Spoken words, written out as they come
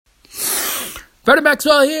Freddie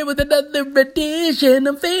Maxwell here with another edition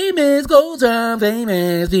of Famous Quotes from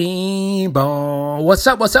Famous People. What's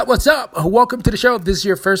up? Welcome to the show. If this is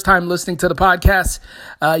your first time listening to the podcast,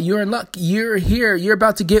 you're in luck. You're here. You're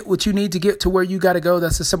about to get what you need to get to where you got to go.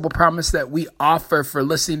 That's a simple promise that we offer for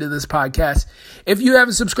listening to this podcast. If you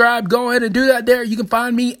haven't subscribed, go ahead and do that there. You can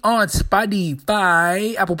find me on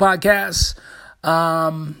Spotify, Apple Podcasts,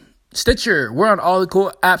 Stitcher. We're on all the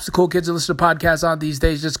cool apps the cool kids that listen to podcasts on these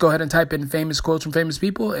days. Just go ahead and type in famous quotes from famous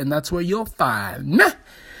people, and that's where you'll find me.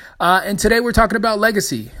 And today we're talking about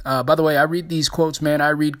legacy. By the way, I read these quotes, man.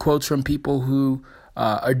 I read quotes from people who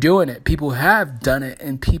are doing it, people who have done it,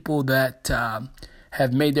 and people that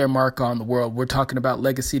have made their mark on the world. We're talking about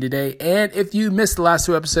legacy today. And if you missed the last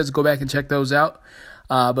two episodes, go back and check those out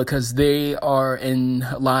because they are in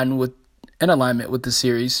alignment with the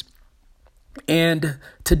series. And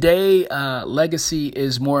today, legacy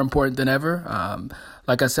is more important than ever.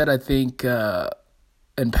 Like I said, I think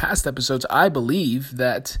in past episodes, I believe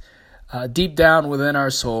that deep down within our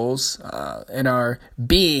souls, in our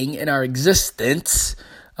being, in our existence,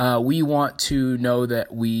 we want to know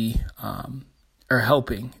that we are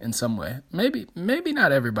helping in some way. Maybe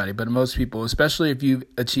not everybody, but most people, especially if you've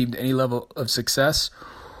achieved any level of success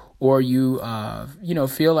or you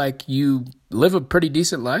feel like you live a pretty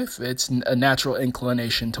decent life, it's a natural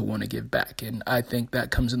inclination to want to give back. And I think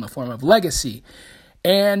that comes in the form of legacy.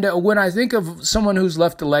 And when I think of someone who's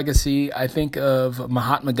left a legacy, I think of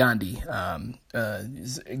Mahatma Gandhi.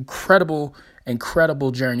 His incredible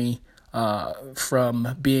journey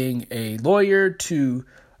from being a lawyer to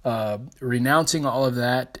renouncing all of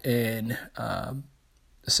that and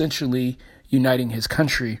essentially uniting his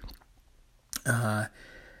country.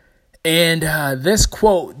 And this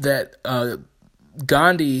quote that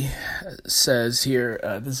Gandhi says here,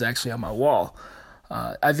 this is actually on my wall.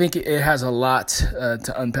 I think it has a lot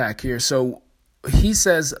to unpack here. So he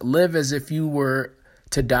says, live as if you were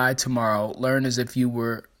to die tomorrow. Learn as if you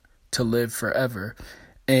were to live forever.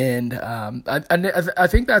 And I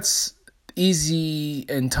think that's easy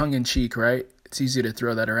and tongue-in-cheek, right? It's easy to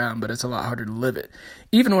throw that around, but it's a lot harder to live it.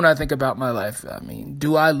 Even when I think about my life, I mean,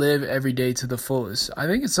 do I live every day to the fullest? I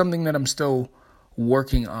think it's something that I'm still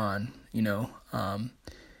working on, and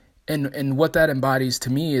what that embodies to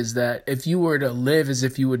me is that if you were to live as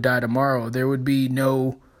if you would die tomorrow, there would be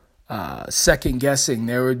no second guessing.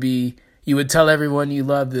 You would tell everyone you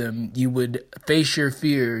love them. You would face your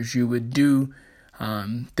fears. You would do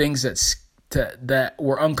things that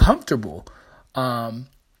were uncomfortable.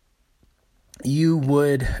 You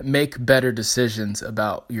would make better decisions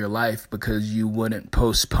about your life because you wouldn't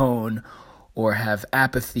postpone or have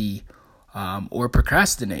apathy or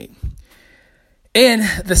procrastinate. And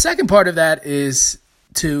the second part of that is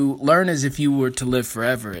to learn as if you were to live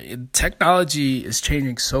forever. Technology is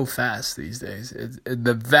changing so fast these days.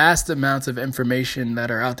 The vast amounts of information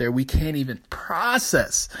that are out there, we can't even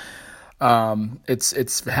process.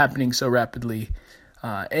 It's happening so rapidly.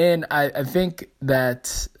 And I think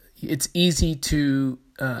that it's easy to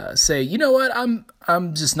say, you know what, I'm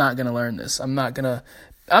just not going to learn this. I'm not going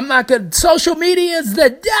to, social media is the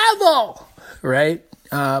devil, right?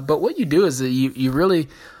 But what you do is that you really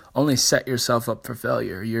only set yourself up for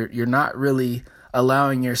failure. You're not really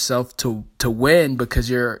allowing yourself to win because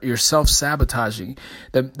you're self-sabotaging.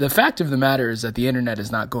 The fact of the matter is that the internet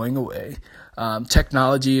is not going away.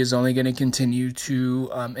 Technology is only going to continue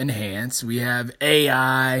to enhance. We have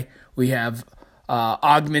AI, we have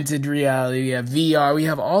augmented reality, we have VR, we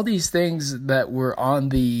have all these things that we're on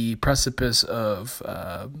the precipice of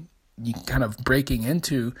kind of breaking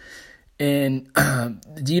into. And,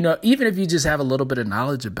 even if you just have a little bit of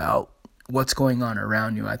knowledge about what's going on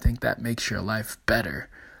around you, I think that makes your life better.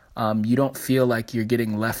 You don't feel like you're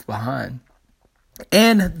getting left behind.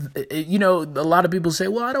 And, a lot of people say,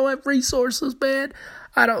 well, I don't have resources, man.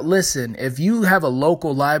 Listen, if you have a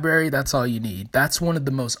local library, that's all you need. That's one of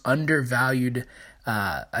the most undervalued,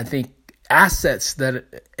 I think, assets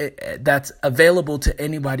that's available to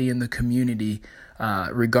anybody in the community,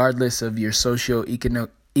 regardless of your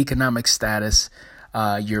socioeconomic status,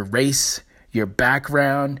 your race, your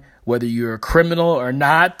background, whether you're a criminal or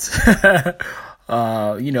not,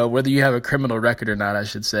 whether you have a criminal record or not, I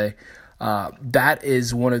should say. That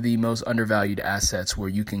is one of the most undervalued assets where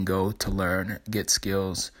you can go to learn, get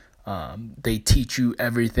skills. They teach you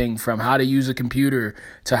everything from how to use a computer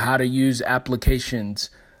to how to use applications,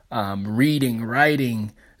 reading,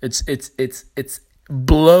 writing. It's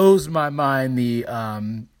blows my mind the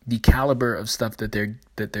caliber of stuff that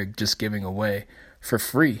they're just giving away for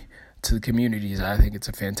free to the communities. I think it's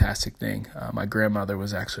a fantastic thing. My grandmother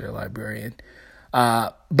was actually a librarian.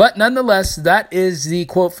 But nonetheless, that is the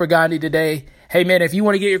quote for Gandhi today. Hey, man, if you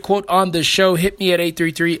want to get your quote on the show, hit me at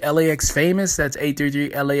 833-LAX-FAMOUS. That's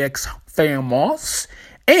 833-LAX-FAMOUS.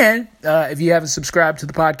 And if you haven't subscribed to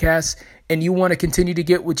the podcast and you want to continue to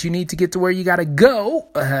get what you need to get to where you got to go,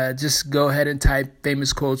 just go ahead and type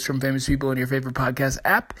famous quotes from famous people in your favorite podcast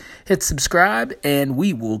app. Hit subscribe, and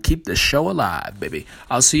we will keep the show alive, baby.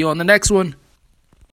 I'll see you on the next one.